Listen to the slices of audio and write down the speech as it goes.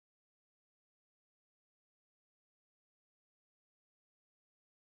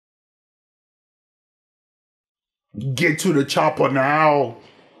Get to the chopper now.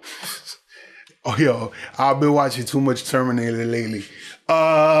 Oh, yo, I've been watching too much Terminator lately.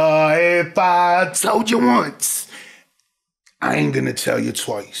 If I told you once, I ain't gonna tell you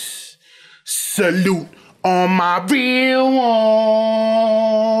twice. Salute on my real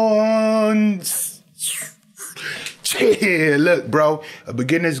ones. Yeah, look, bro, a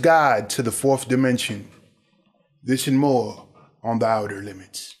beginner's guide to the fourth dimension. This and more on the Outer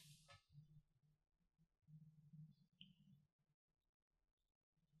Limits.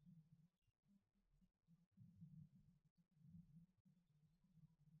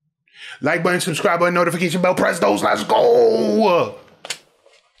 Like button, subscribe button, notification bell, press those, let's go!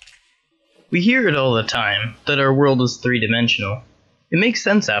 We hear it all the time, that our world is three-dimensional. It makes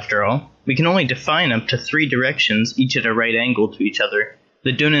sense after all. We can only define up to 3 directions, each at a right angle to each other,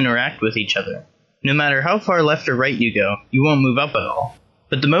 that don't interact with each other. No matter how far left or right you go, you won't move up at all.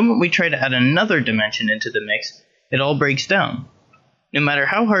 But the moment we try to add another dimension into the mix, it all breaks down. No matter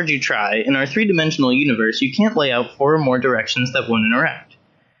how hard you try, in our 3-dimensional universe you can't lay out 4 or more directions that won't interact.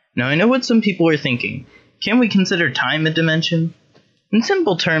 Now I know what some people are thinking. Can we consider time a dimension? In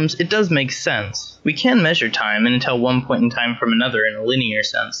simple terms, it does make sense. We can measure time and tell one point in time from another in a linear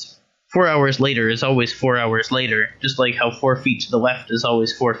sense. 4 hours later is always 4 hours later, just like how 4 feet to the left is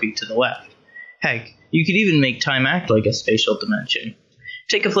always 4 feet to the left. Heck, you could even make time act like a spatial dimension.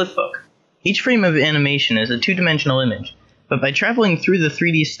 Take a flipbook. Each frame of animation is a 2-dimensional image, but by traveling through the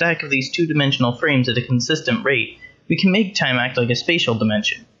 3D stack of these 2-dimensional frames at a consistent rate, we can make time act like a spatial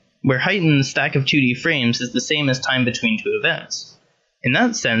dimension, where height in the stack of 2D frames is the same as time between 2 events. In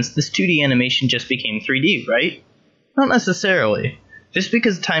that sense, this 2D animation just became 3D, right? Not necessarily. Just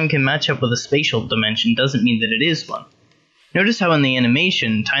because time can match up with a spatial dimension doesn't mean that it is one. Notice how in the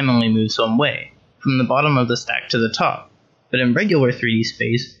animation, time only moves one way, from the bottom of the stack to the top, but in regular 3D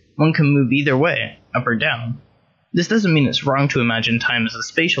space, one can move either way, up or down. This doesn't mean it's wrong to imagine time as a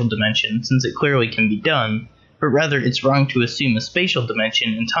spatial dimension, since it clearly can be done, but rather it's wrong to assume a spatial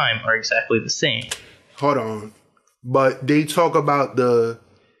dimension and time are exactly the same. Hold on. But they talk about the,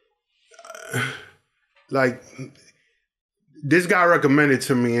 like, this guy recommended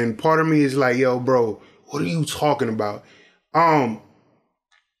to me, and part of me is like, yo, bro, what are you talking about?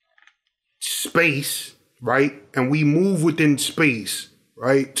 Space, right? And we move within space,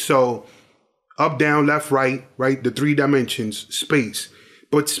 right? So up, down, left, right, right? The 3 dimensions, space.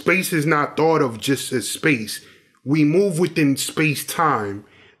 But space is not thought of just as space. We move within space-time.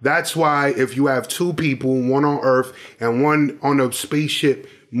 That's why if you have 2 people, one on Earth and one on a spaceship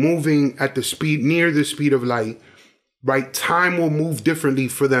moving at the speed, near the speed of light, right, time will move differently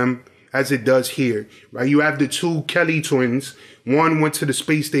for them as it does here, right? You have the 2 Kelly twins. One went to the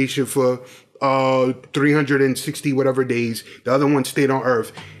space station for 360 whatever days. The other one stayed on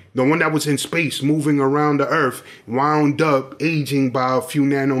Earth. The one that was in space moving around the Earth wound up aging by a few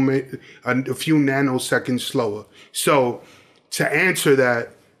nanoseconds slower. So to answer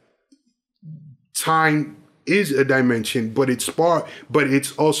that, time is a dimension, but it's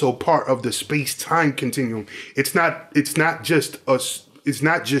also part of the space-time continuum. It's not just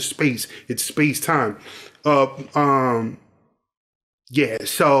space, it's space-time. Yeah,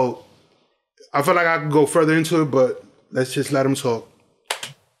 so I feel like I could go further into it, but let's just let him talk.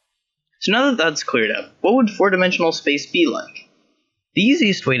 So now that that's cleared up, what would 4-dimensional space be like? The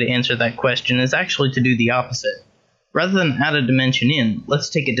easiest way to answer that question is actually to do the opposite. Rather than add a dimension in,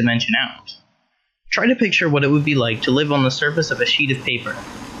 let's take a dimension out. Try to picture what it would be like to live on the surface of a sheet of paper.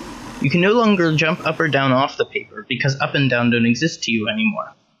 You can no longer jump up or down off the paper because up and down don't exist to you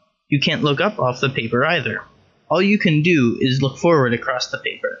anymore. You can't look up off the paper either. All you can do is look forward across the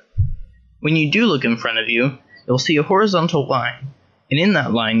paper. When you do look in front of you, you'll see a horizontal line, and in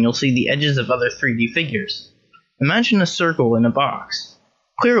that line you'll see the edges of other 3D figures. Imagine a circle in a box.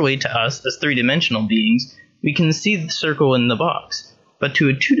 Clearly to us, as 3-dimensional beings, we can see the circle in the box, but to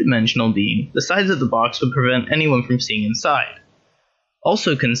a 2-dimensional being, the sides of the box would prevent anyone from seeing inside.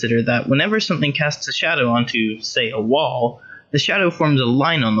 Also consider that whenever something casts a shadow onto, say, a wall, the shadow forms a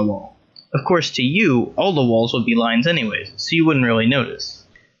line on the wall. Of course, to you, all the walls would be lines anyways, so you wouldn't really notice.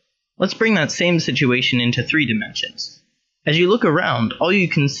 Let's bring that same situation into 3 dimensions. As you look around, all you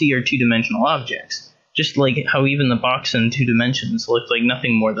can see are 2-dimensional objects, just like how even the box in 2 dimensions looked like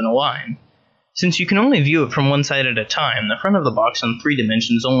nothing more than a line. Since you can only view it from one side at a time, the front of the box in 3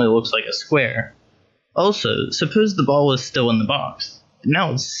 dimensions only looks like a square. Also, suppose the ball is still in the box, but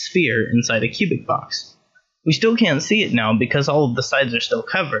now it's a sphere inside a cubic box. We still can't see it now because all of the sides are still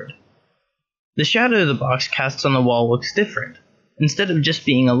covered. The shadow the box casts on the wall looks different. Instead of just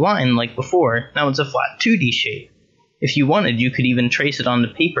being a line like before, now it's a flat 2D shape. If you wanted, you could even trace it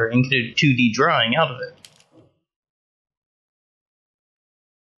onto paper and get a 2D drawing out of it.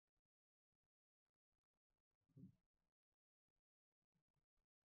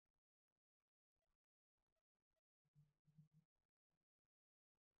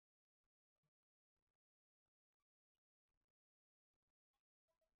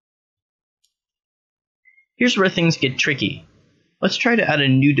 Here's where things get tricky. Let's try to add a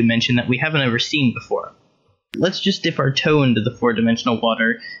new dimension that we haven't ever seen before. Let's just dip our toe into the 4-dimensional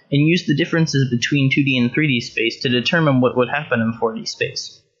water and use the differences between 2D and 3D space to determine what would happen in 4D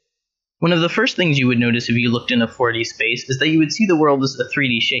space. One of the first things you would notice if you looked in a 4D space is that you would see the world as a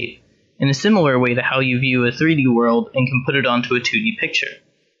 3D shape, in a similar way to how you view a 3D world and can put it onto a 2D picture.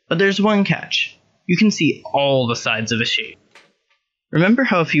 But there's one catch. You can see all the sides of a shape. Remember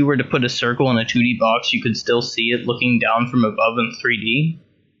how if you were to put a circle in a 2D box, you could still see it looking down from above in 3D?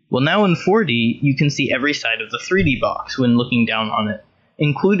 Well, now in 4D, you can see every side of the 3D box when looking down on it,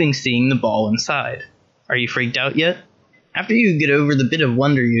 including seeing the ball inside. Are you freaked out yet? After you get over the bit of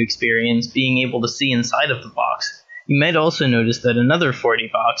wonder you experience being able to see inside of the box, you might also notice that another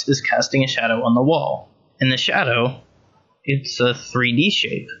 4D box is casting a shadow on the wall. And the shadow, it's a 3D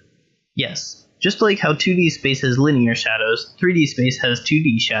shape. Yes. Just like how 2D space has linear shadows, 3D space has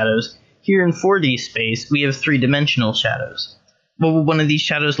 2D shadows, here in 4D space we have 3-dimensional shadows. What would one of these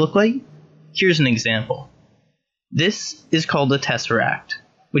shadows look like? Here's an example. This is called a tesseract,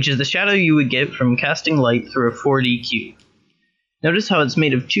 which is the shadow you would get from casting light through a 4D cube. Notice how it's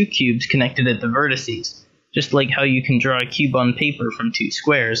made of 2 cubes connected at the vertices, just like how you can draw a cube on paper from 2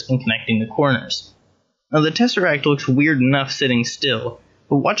 squares and connecting the corners. Now the tesseract looks weird enough sitting still,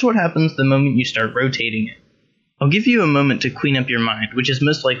 but watch what happens the moment you start rotating it. I'll give you a moment to clean up your mind, which is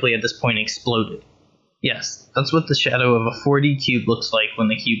most likely at this point exploded. Yes, that's what the shadow of a 4D cube looks like when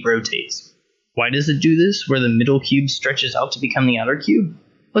the cube rotates. Why does it do this, where the middle cube stretches out to become the outer cube?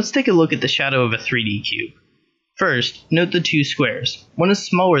 Let's take a look at the shadow of a 3D cube. First, note the 2 squares. One is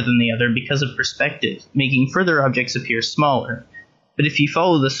smaller than the other because of perspective, making further objects appear smaller. But if you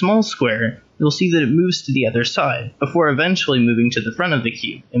follow the small square, you'll see that it moves to the other side, before eventually moving to the front of the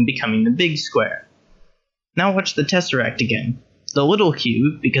cube and becoming the big square. Now watch the tesseract again. The little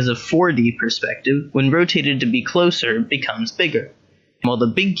cube, because of 4D perspective, when rotated to be closer, becomes bigger, while the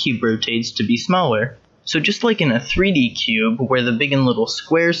big cube rotates to be smaller. So just like in a 3D cube, where the big and little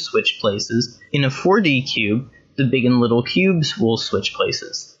squares switch places, in a 4D cube, the big and little cubes will switch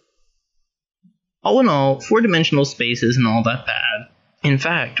places. All in all, 4-dimensional space isn't all that bad. In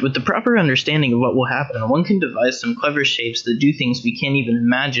fact, with the proper understanding of what will happen, one can devise some clever shapes that do things we can't even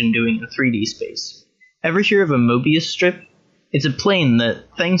imagine doing in 3D space. Ever hear of a Mobius strip? It's a plane that,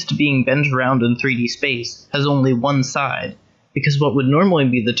 thanks to being bent around in 3D space, has only one side, because what would normally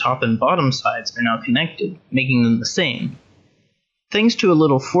be the top and bottom sides are now connected, making them the same. Thanks to a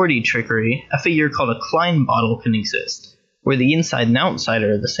little 4D trickery, a figure called a Klein bottle can exist, where the inside and outside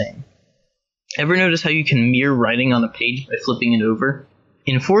are the same. Ever notice how you can mirror writing on a page by flipping it over?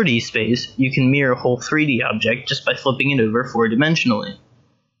 In 4D space, you can mirror a whole 3D object just by flipping it over 4-dimensionally.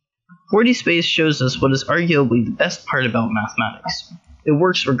 4D space shows us what is arguably the best part about mathematics. It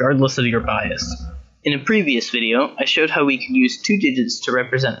works regardless of your bias. In a previous video, I showed how we could use 2 digits to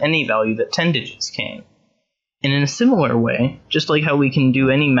represent any value that 10 digits can. And in a similar way, just like how we can do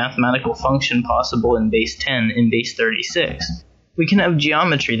any mathematical function possible in base 10 and base 36, we can have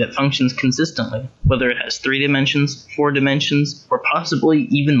geometry that functions consistently, whether it has 3 dimensions, 4 dimensions, or possibly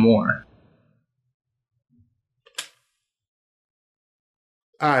even more.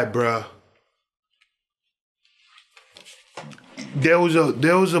 Alright, bruh. There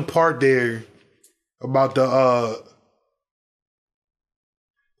was a part there about the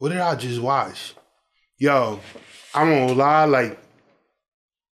what did I just watch? Yo, I'm gonna lie, like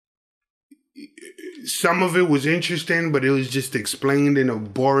some of it was interesting, but it was just explained in a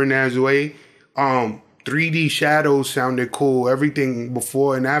boring ass way. 3D shadows sounded cool. Everything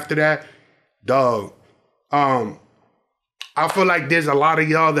before and after that, dog. I feel like there's a lot of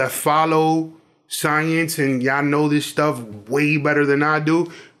y'all that follow science and y'all know this stuff way better than I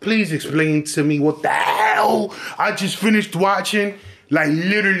do. Please explain to me what the hell I just finished watching. Like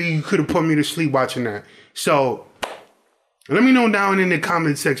literally, you could have put me to sleep watching that. So let me know down in the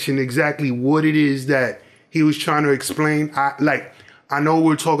comment section exactly what it is that he was trying to explain. I know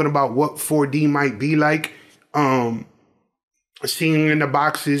we're talking about what 4D might be like. Seeing in the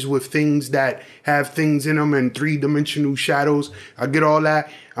boxes with things that have things in them and 3-dimensional shadows. I get all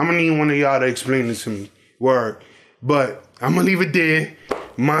that. I'm gonna need one of y'all to explain this to me. Word. But I'm gonna leave it there.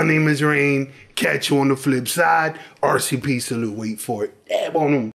 My name is Rain. Catch you on the flip side. RCP salute. Wait for it. Dab on 'em.